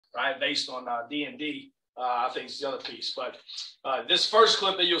right, based on D&D. I think it's the other piece. But this first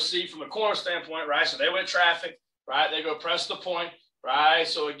clip that you'll see from a corner standpoint, right, so they went traffic, right, they go press the point, right.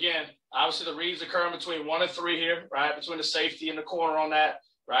 So, again, obviously the reads occurring between 1 and 3 here, right, between the safety and the corner on that,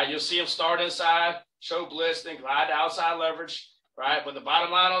 right. You'll see them start inside, show blitz, then glide to outside leverage, right. But the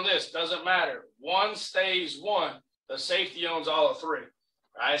bottom line on this doesn't matter. 1 stays 1. The safety owns all of 3,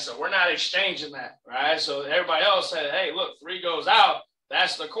 right. So we're not exchanging that, right. So everybody else said, hey, look, 3 goes out.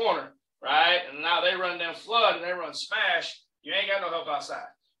 That's the corner, right. And now they run them flood and they run smash. You ain't got no help outside,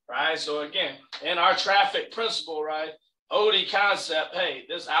 right. So, again, in our traffic principle, right, OD concept, hey,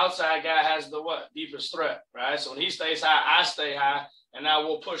 this outside guy has the what? Deepest threat, right? So when he stays high, I stay high, and now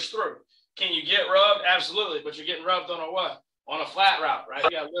we'll push through. Can you get rubbed? Absolutely, but you're getting rubbed on a what? On a flat route, right?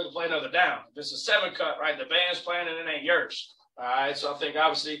 You got to really play another down. If it's a 7 cut, right, the band's playing and it ain't yours, all right? So I think,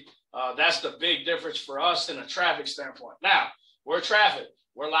 obviously, that's the big difference for us in a traffic standpoint. Now, we're traffic.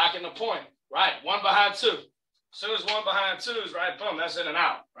 We're locking the point, right? 1 behind 2. As soon as 1 behind 2 is, right, boom, that's in and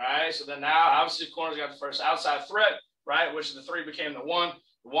out, right? So then now, obviously, corner's got the first outside threat, right, which the 3 became the 1,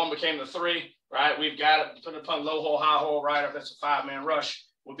 the 1 became the 3, right? We've got it, depending upon low hole, high hole, right, if that's a 5-man rush,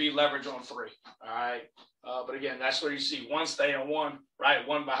 would be leverage on 3, all right? But again, that's where you see 1 stay on 1, right,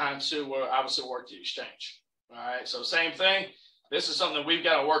 1 behind 2 will obviously work the exchange, all right? So same thing. This is something that we've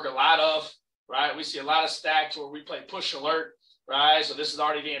got to work a lot of, right? We see a lot of stack to where we play push alert, right? So this is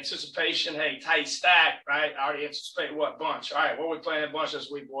already the anticipation. Hey, tight stack, right? I already anticipate what? Bunch. All right, what are we playing in bunch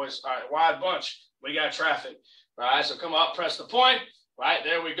this week, boys? All right, wide bunch. We got traffic. Right, so come up, press the point, right,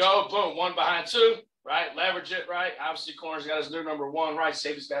 there we go, boom, 1 behind 2, right, leverage it, right, obviously corner's got his new number 1, right,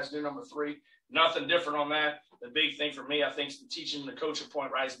 safety's got his new number 3, nothing different on that. The big thing for me, I think, is the teaching the coaching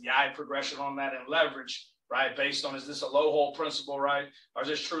point, right, is the eye progression on that and leverage, right, based on, is this a low hole principle, right, or is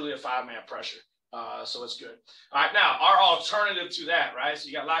this truly a 5-man pressure? So it's good. All right, now, our alternative to that, right, so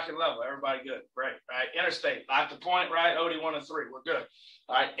you got lock and level, everybody good, great, right, interstate, lock the point, right, OD 1 and 3, we're good.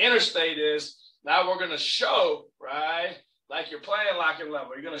 All right, interstate is, now we're going to show, right, like you're playing lock and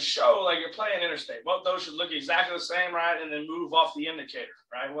level. You're going to show like you're playing interstate. Both those should look exactly the same, right, and then move off the indicator,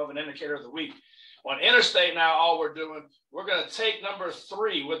 right? We'll have an indicator of the week. On interstate now, all we're doing, we're going to take number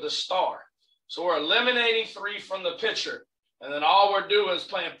 3 with the star. So we're eliminating 3 from the picture, and then all we're doing is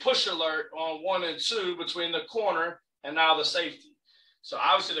playing push alert on 1 and 2 between the corner and now the safety. So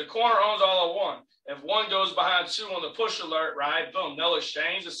obviously the corner owns all of 1. If 1 goes behind 2 on the push alert, right, boom, no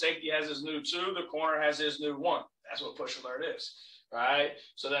exchange. The safety has his new 2. The corner has his new 1. That's what push alert is, right?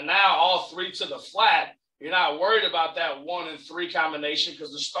 So then now all 3 to the flat, you're not worried about that 1 and 3 combination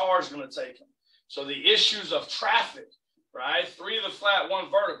because the star is going to take them. So the issues of traffic, right, 3 to the flat,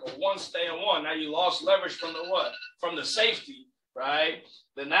 1 vertical, 1 stay on 1. Now you lost leverage from the what? From the safety, right?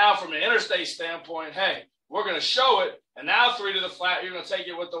 Then now from an interstate standpoint, hey, we're going to show it. And now 3 to the flat, you're going to take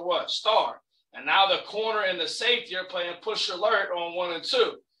it with the what? Star. And now the corner and the safety are playing push alert on 1 and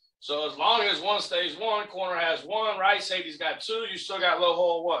 2. So as long as 1 stays 1, corner has 1, right? Safety's got 2. You still got low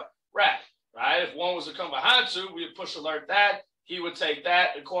hole what? Rack, right? If 1 was to come behind 2, we would push alert that. He would take that.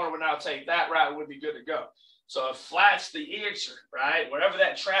 The corner would now take that route. Would be good to go. So if flat's the answer, right? Whatever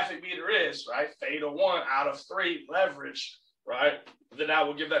that traffic meter is, right? Fade of 1 out of 3, leverage, right? Then now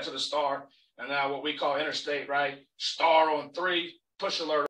we'll give that to the star. And now what we call interstate, right? Star on 3, push alert.